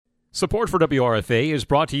Support for WRFA is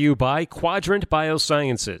brought to you by Quadrant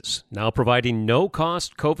Biosciences, now providing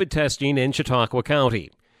no-cost COVID testing in Chautauqua County.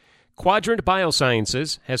 Quadrant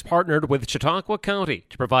Biosciences has partnered with Chautauqua County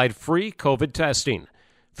to provide free COVID testing.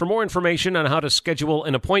 For more information on how to schedule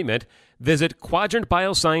an appointment, visit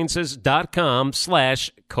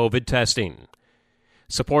quadrantbiosciences.com/COVID testing.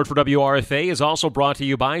 Support for WRFA is also brought to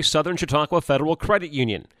you by Southern Chautauqua Federal Credit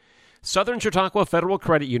Union. Southern Chautauqua Federal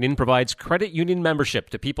Credit Union provides credit union membership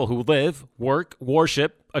to people who live, work,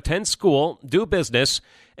 worship, attend school, do business,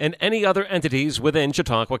 and any other entities within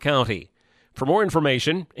Chautauqua County. For more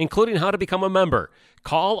information, including how to become a member,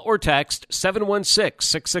 call or text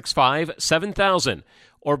 716-665-7000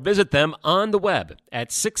 or visit them on the web at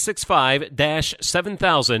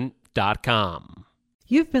 665-7000.com.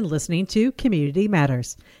 You've been listening to Community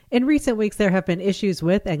Matters. In recent weeks, there have been issues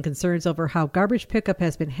with and concerns over how garbage pickup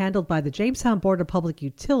has been handled by the Jamestown Board of Public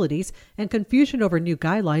Utilities and confusion over new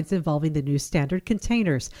guidelines involving the new standard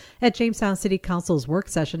containers. At Jamestown City Council's work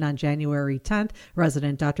session on January 10th,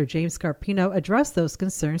 resident Dr. James Scarpino addressed those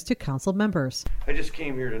concerns to council members. I just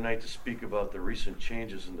came here tonight to speak about the recent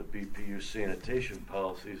changes in the BPU sanitation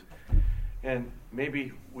policies, and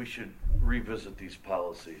maybe we should revisit these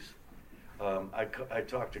policies. I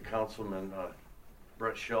talked to Councilman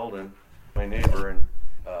Brett Sheldon, my neighbor, and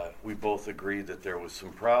we both agreed that there was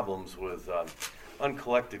some problems with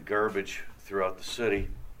uncollected garbage throughout the city,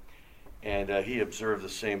 and he observed the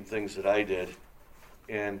same things that I did.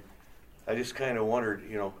 And I just kind of wondered,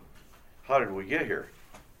 how did we get here?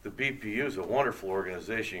 The BPU is a wonderful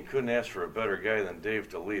organization. You couldn't ask for a better guy than Dave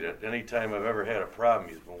to lead it. Anytime I've ever had a problem,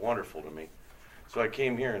 he's been wonderful to me. So I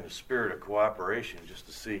came here in the spirit of cooperation just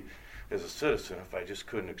to see, as a citizen, if I just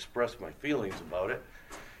couldn't express my feelings about it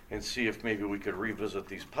and see if maybe we could revisit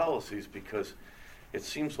these policies, because it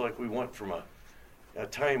seems like we went from a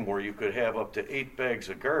time where you could have up to 8 bags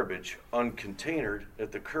of garbage uncontainered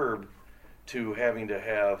at the curb to having to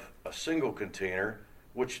have a single container,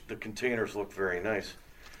 which the containers look very nice,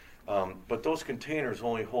 but those containers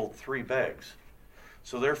only hold 3 bags.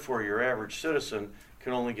 So therefore your average citizen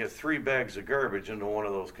can only get 3 bags of garbage into one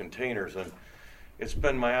of those containers. And it's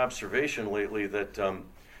been my observation lately that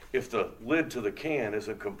if the lid to the can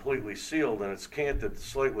isn't completely sealed and it's canted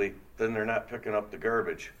slightly, then they're not picking up the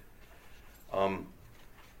garbage.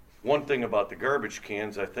 One thing about the garbage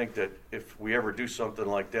cans, I think that if we ever do something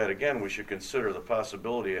like that again, we should consider the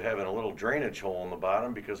possibility of having a little drainage hole in the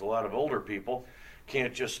bottom, because a lot of older people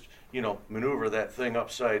can't just, maneuver that thing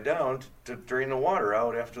upside down to drain the water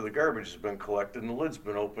out after the garbage has been collected and the lid's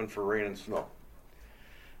been open for rain and snow.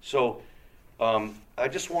 So I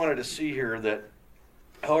just wanted to see here that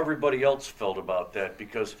how everybody else felt about that,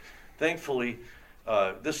 because thankfully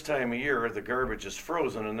this time of year the garbage is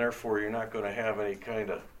frozen and therefore you're not going to have any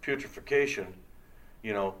kind of putrefaction,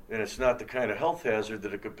 and it's not the kind of health hazard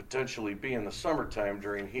that it could potentially be in the summertime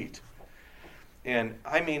during heat. And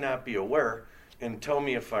I may not be aware, and tell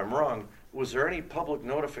me if I'm wrong, was there any public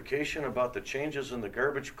notification about the changes in the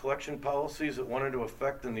garbage collection policies that went into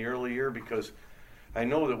effect in the early year? Because I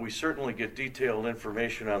know that we certainly get detailed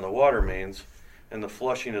information on the water mains and the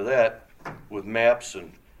flushing of that with maps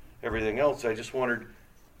and everything else. I just wondered,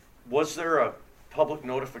 was there a public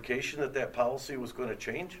notification that policy was going to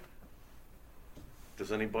change?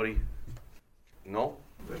 Does anybody know?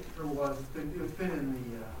 There was. It's been in the...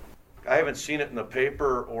 I haven't seen it in the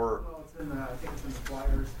paper or... Well, it's in I think it's in the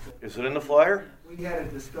flyers. Is it in the flyer? We had a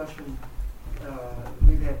discussion,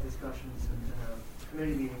 we've had discussions in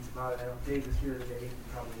committee meetings about it. I know Dave is here today, he can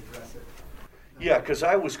probably address it. Yeah, because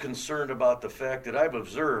I was concerned about the fact that I've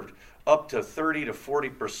observed up to 30 to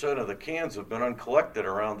 40% of the cans have been uncollected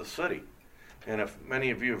around the city. And if many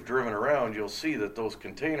of you have driven around, you'll see that those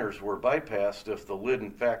containers were bypassed if the lid in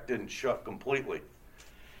fact didn't shut completely.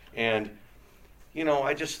 And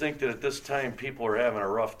I just think that at this time people are having a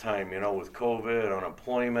rough time, with COVID,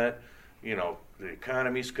 unemployment, the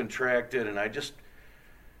economy's contracted, and I just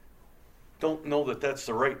don't know that that's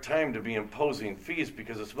the right time to be imposing fees,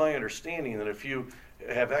 because it's my understanding that if you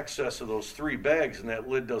have excess of those 3 bags and that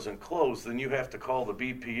lid doesn't close, then you have to call the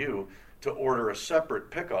BPU to order a separate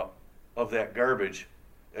pickup of that garbage.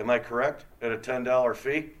 Am I correct? At a $10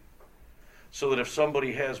 fee? So that if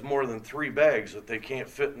somebody has more than 3 bags that they can't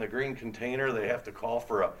fit in the green container, they have to call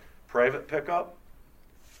for a private pickup?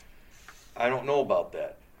 I don't know about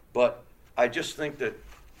that. But I just think that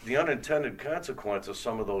the unintended consequence of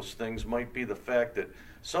some of those things might be the fact that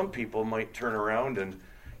some people might turn around and,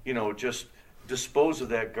 just dispose of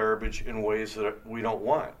that garbage in ways that we don't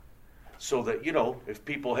want. So that, if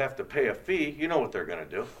people have to pay a fee, what they're going to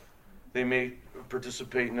do. They may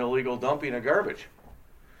participate in illegal dumping of garbage.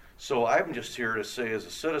 So I'm just here to say, as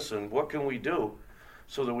a citizen, what can we do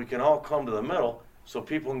so that we can all come to the middle so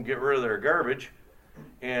people can get rid of their garbage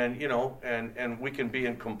and, and we can be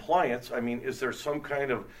in compliance? I mean, is there some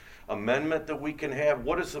kind of amendment that we can have?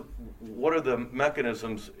 What are the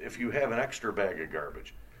mechanisms if you have an extra bag of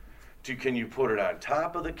garbage? Can you put it on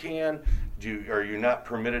top of the can? Are you not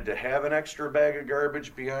permitted to have an extra bag of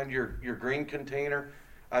garbage beyond your green container?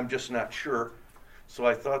 I'm just not sure. So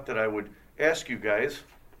I thought that I would ask you guys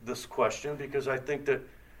this question, because I think that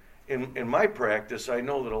in my practice, I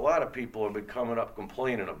know that a lot of people have been coming up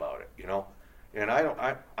complaining about it, and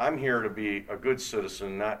I'm here to be a good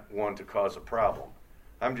citizen, not one to cause a problem.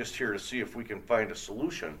 I'm just here to see if we can find a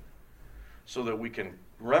solution so that we can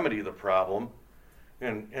remedy the problem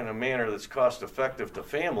in a manner that's cost effective to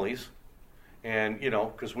families. And,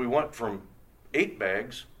 because we went from 8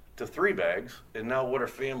 bags to 3 bags, and now what are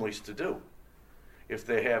families to do if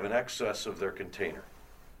they have an excess of their container?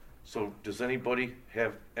 So does anybody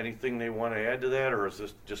have anything they want to add to that, or is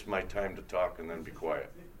this just my time to talk and then be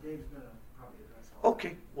quiet? Dave's going to probably address all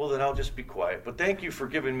Okay, well then I'll just be quiet. But thank you for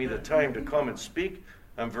giving me the time to come and speak.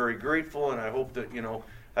 I'm very grateful, and I hope that,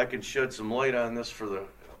 I can shed some light on this for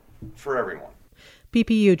everyone.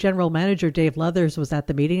 BPU General Manager Dave Leathers was at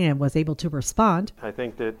the meeting and was able to respond. I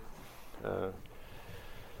think that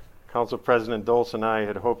Council President Dulce and I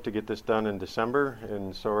had hoped to get this done in December,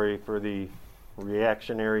 and sorry for the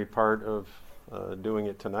reactionary part of doing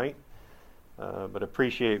it tonight, but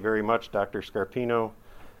appreciate very much Dr. Scarpino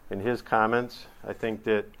and his comments. I think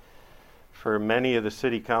that for many of the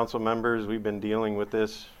city council members, we've been dealing with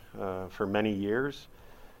this for many years,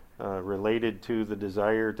 related to the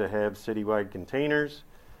desire to have citywide containers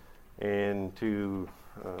and to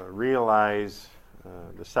realize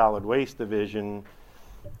the solid waste division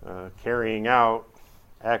carrying out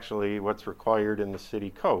actually what's required in the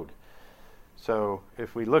city code. So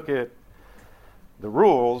if we look at the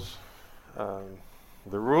rules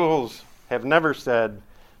have never said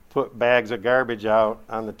put bags of garbage out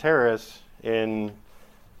on the terrace and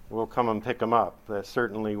we'll come and pick them up. That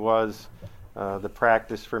certainly was the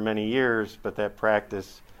practice for many years, but that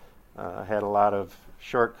practice had a lot of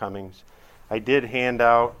shortcomings. I did hand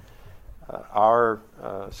out our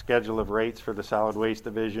schedule of rates for the solid waste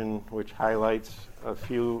division, which highlights a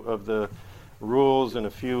few of the rules and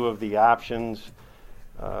a few of the options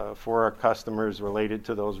for our customers related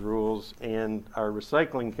to those rules, and our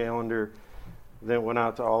recycling calendar that went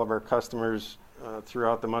out to all of our customers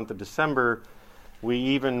throughout the month of December. We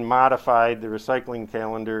even modified the recycling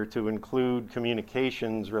calendar to include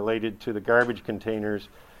communications related to the garbage containers,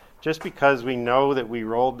 just because we know that we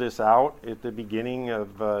rolled this out at the beginning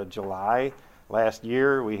of July last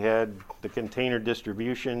year. We had the container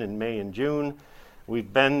distribution in May and June.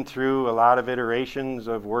 We've been through a lot of iterations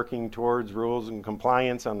of working towards rules and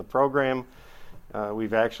compliance on the program.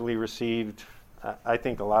 We've actually received, I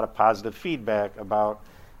think, a lot of positive feedback about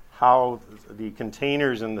how the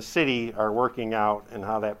containers in the city are working out and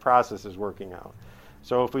how that process is working out.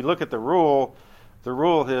 So if we look at the rule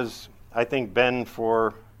has, I think, been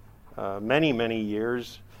for many, many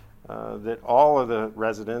years that all of the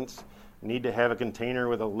residents need to have a container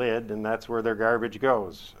with a lid, and that's where their garbage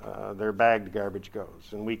goes, their bagged garbage goes.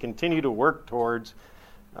 And we continue to work towards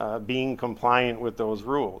being compliant with those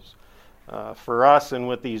rules. For us, and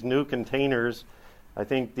with these new containers, I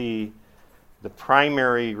think the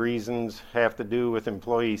primary reasons have to do with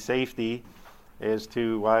employee safety as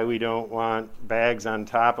to why we don't want bags on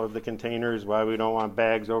top of the containers, why we don't want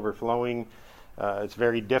bags overflowing. It's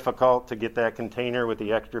very difficult to get that container with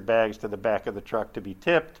the extra bags to the back of the truck to be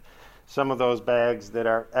tipped. Some of those bags that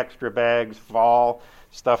are extra bags fall,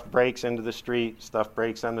 stuff breaks into the street, stuff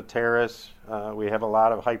breaks on the terrace. We have a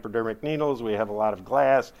lot of hypodermic needles, we have a lot of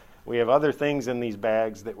glass, we have other things in these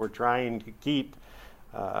bags that we're trying to keep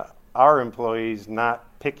our employees not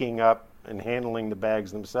picking up and handling the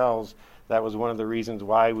bags themselves. That was one of the reasons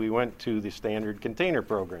why we went to the standard container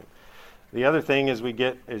program. The other thing is we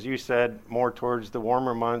get, as you said, more towards the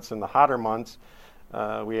warmer months and the hotter months.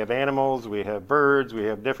 We have animals, we have birds, we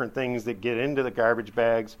have different things that get into the garbage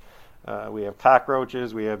bags. We have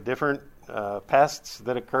cockroaches, we have different pests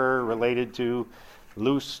that occur related to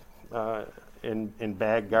loose and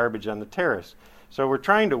bagged garbage on the terrace. So we're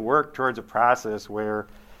trying to work towards a process where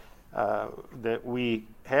that we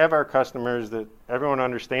have our customers, that everyone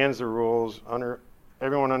understands the rules,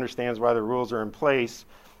 everyone understands why the rules are in place,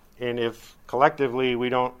 and if collectively we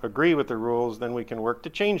don't agree with the rules, then we can work to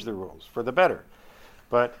change the rules for the better.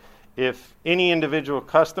 But if any individual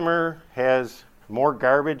customer has more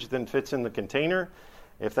garbage than fits in the container,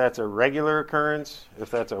 if that's a regular occurrence,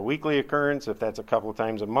 if that's a weekly occurrence, if that's a couple of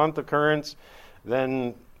times a month occurrence,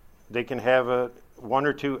 then they can have one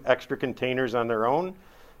or two extra containers on their own,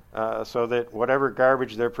 so that whatever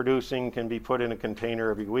garbage they're producing can be put in a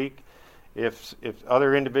container every week. If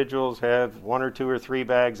other individuals have 1 or 2 or 3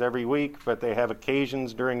 bags every week, but they have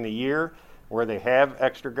occasions during the year where they have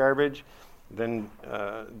extra garbage, then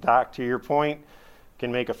Doc, to your point,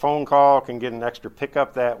 can make a phone call, can get an extra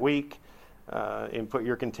pickup that week, and put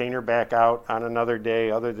your container back out on another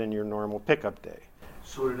day other than your normal pickup day.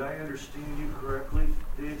 So did I understand you correctly,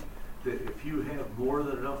 Dave, that if you have more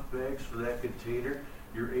than enough bags for that container,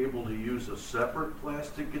 you're able to use a separate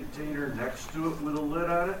plastic container next to it with a lid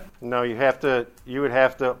on it? No, you would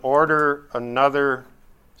have to order another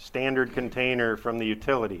standard container from the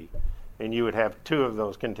utility, and you would have 2 of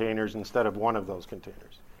those containers instead of 1 of those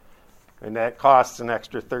containers. And that costs an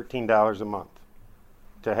extra $13 a month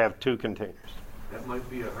to have 2 containers. That might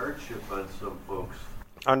be a hardship on some folks.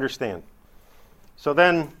 Understand. So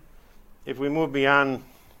then, if we move beyond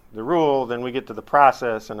the rule, then we get to the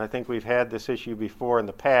process, and I think we've had this issue before in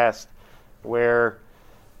the past where,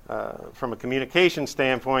 from a communication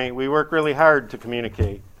standpoint, we work really hard to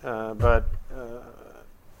communicate, but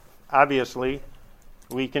obviously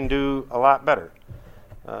we can do a lot better.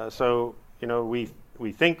 So,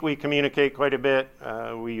 we think we communicate quite a bit.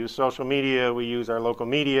 We use social media, we use our local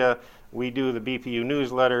media, we do the BPU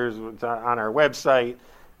newsletters on our website,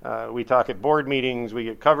 we talk at board meetings, we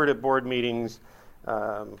get covered at board meetings.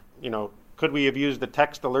 Could we have used the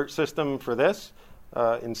text alert system for this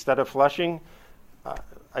instead of flushing?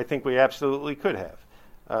 I think we absolutely could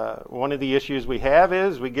have. One of the issues we have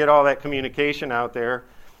is we get all that communication out there,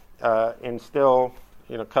 and still,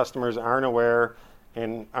 customers aren't aware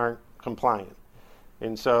and aren't compliant.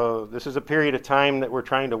 And so this is a period of time that we're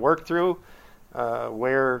trying to work through,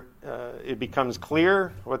 where it becomes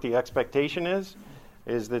clear what the expectation is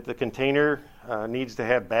that the container needs to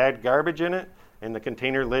have bagged garbage in it, and the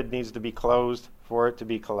container lid needs to be closed for it to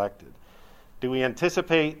be collected. Do we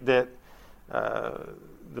anticipate that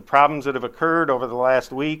the problems that have occurred over the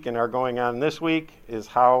last week and are going on this week is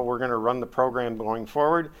how we're going to run the program going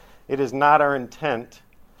forward? It is not our intent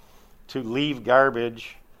to leave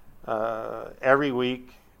garbage every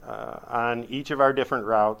week on each of our different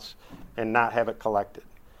routes and not have it collected,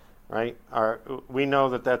 right? We know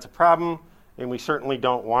that that's a problem, and we certainly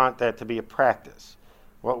don't want that to be a practice.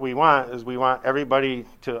 What we want is we want everybody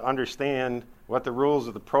to understand what the rules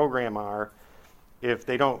of the program are. If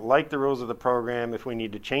they don't like the rules of the program, if we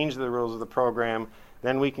need to change the rules of the program,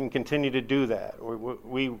 then we can continue to do that.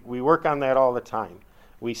 We work on that all the time.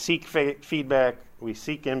 We seek feedback, we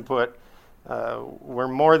seek input. We're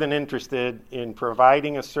more than interested in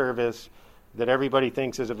providing a service that everybody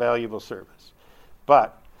thinks is a valuable service.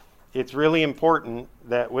 But it's really important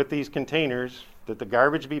that with these containers, that the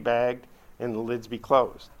garbage be bagged and the lids be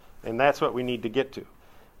closed. And that's what we need to get to.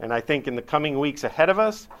 And I think in the coming weeks ahead of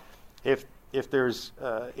us, if there's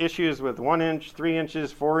issues with 1 inch, 3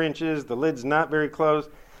 inches, 4 inches, the lid's not very closed,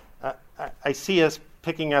 I see us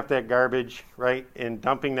picking up that garbage, right, and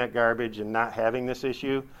dumping that garbage and not having this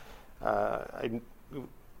issue.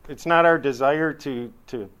 It's not our desire to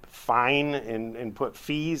fine and put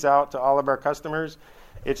fees out to all of our customers.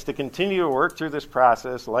 It's to continue to work through this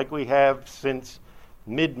process like we have since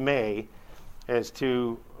mid-May as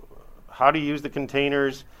to how to use the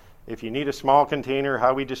containers. If you need a small container,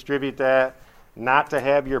 how we distribute that, not to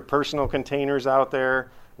have your personal containers out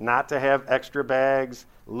there, not to have extra bags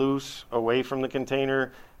loose away from the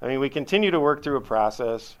container. I mean, we continue to work through a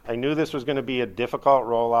process. I knew this was going to be a difficult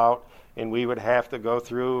rollout, and we would have to go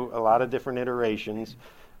through a lot of different iterations.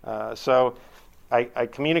 So I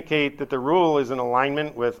communicate that the rule is in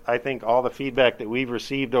alignment with, I think, all the feedback that we've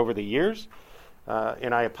received over the years.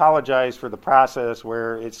 And I apologize for the process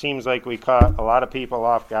where it seems like we caught a lot of people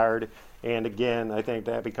off guard. And again, I think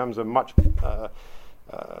that becomes a much a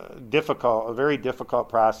very difficult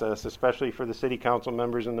process, especially for the city council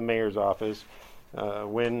members in the mayor's office.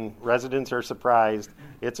 When residents are surprised,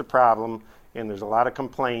 it's a problem, and there's a lot of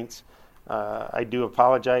complaints. I do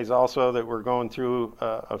apologize also that we're going through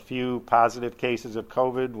a few positive cases of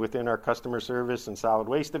COVID within our customer service and solid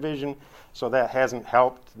waste division, so that hasn't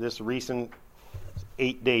helped this recent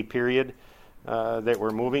 8-day period that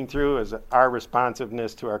we're moving through, as our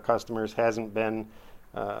responsiveness to our customers hasn't been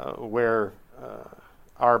where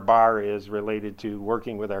our bar is related to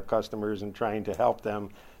working with our customers and trying to help them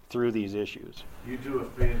through these issues. You do a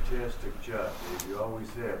fantastic job, Dave. You always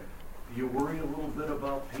have. You worry a little bit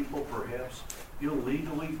about people perhaps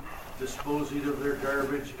illegally disposing of their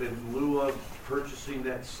garbage in lieu of purchasing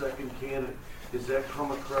that second can? Does that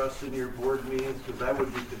come across in your board meetings? Because I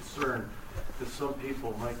would be concerned that some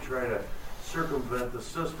people might try to circumvent the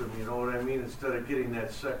system, you know what I mean, instead of getting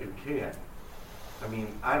that second can. I mean,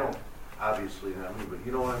 I don't, obviously not me, but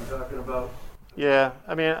you know what I'm talking about? Yeah,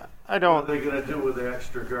 I mean, I don't... What are they going to do with the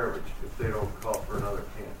extra garbage if they don't call for another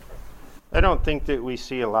can? I don't think that we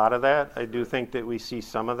see a lot of that. I do think that we see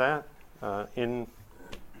some of that in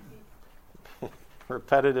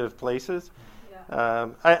repetitive places. Yeah.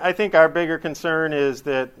 I think our bigger concern is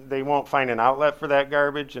that they won't find an outlet for that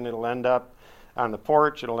garbage, and it'll end up on the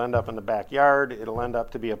porch, it'll end up in the backyard, it'll end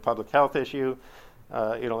up to be a public health issue,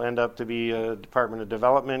 it'll end up to be a Department of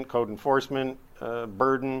Development, code enforcement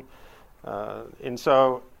burden. And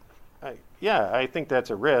so, I think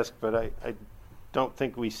that's a risk, but I don't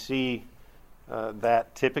think we see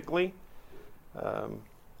that typically.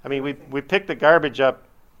 I mean, we pick the garbage up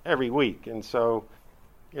every week, and so,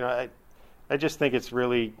 I just think it's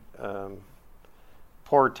really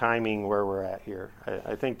poor timing where we're at here.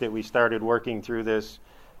 I think that we started working through this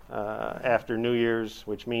after New Year's,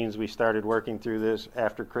 which means we started working through this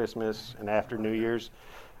after Christmas and after New Year's.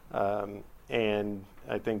 And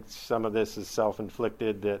I think some of this is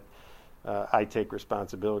self-inflicted that I take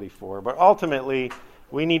responsibility for. But ultimately,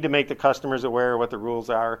 we need to make the customers aware of what the rules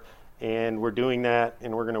are, and we're doing that,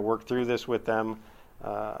 and we're going to work through this with them.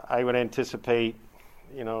 I would anticipate,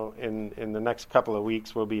 in the next couple of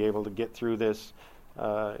weeks, we'll be able to get through this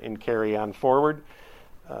and carry on forward.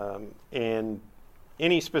 And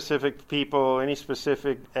any specific people, any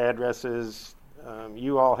specific addresses,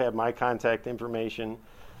 you all have my contact information.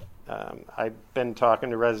 I've been talking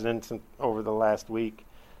to residents over the last week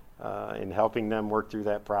and helping them work through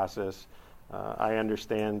that process. I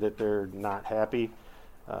understand that they're not happy,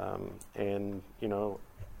 and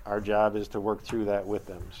our job is to work through that with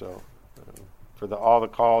them. So for all the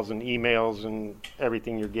calls and emails and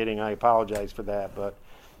everything you're getting, I apologize for that. But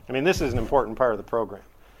I mean, this is an important part of the program,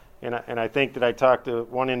 and I think that I talked to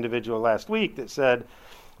one individual last week that said,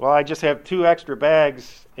 well, I just have 2 extra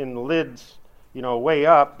bags in the lids, way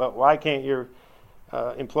up, but why can't your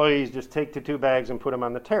employees just take the 2 bags and put them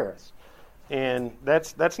on the terrace? And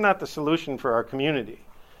that's not the solution for our community,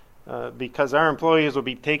 because our employees will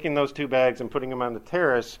be taking those 2 bags and putting them on the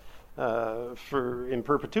terrace in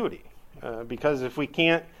perpetuity. Because if we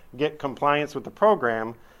can't get compliance with the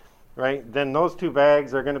program, right, then those 2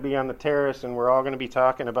 bags are going to be on the terrace, and we're all going to be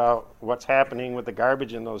talking about what's happening with the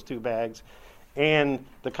garbage in those 2 bags. And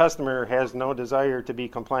the customer has no desire to be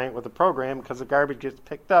compliant with the program because the garbage gets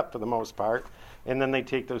picked up for the most part, and then they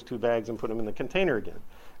take those 2 bags and put them in the container again.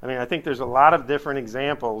 I mean, I think there's a lot of different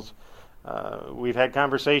examples. We've had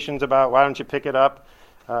conversations about why don't you pick it up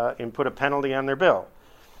and put a penalty on their bill.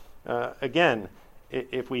 Again,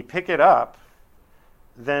 if we pick it up,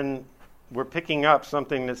 then we're picking up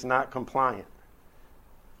something that's not compliant.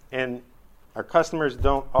 And our customers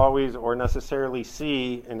don't always or necessarily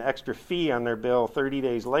see an extra fee on their bill 30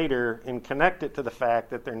 days later and connect it to the fact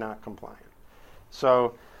that they're not compliant.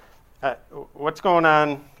 So what's going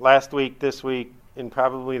on last week, this week, and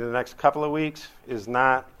probably the next couple of weeks is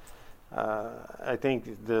not, I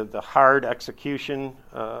think, the hard execution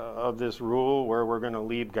of this rule where we're going to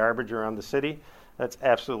leave garbage around the city. That's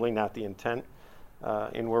absolutely not the intent,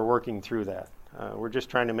 and we're working through that. We're just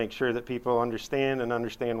trying to make sure that people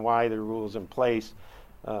understand why the rule is in place,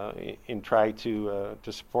 and try to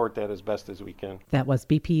support that as best as we can. That was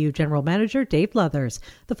BPU General Manager Dave Leathers.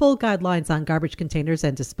 The full guidelines on garbage containers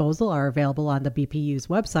and disposal are available on the BPU's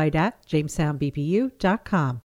website at jamestownbpu.com.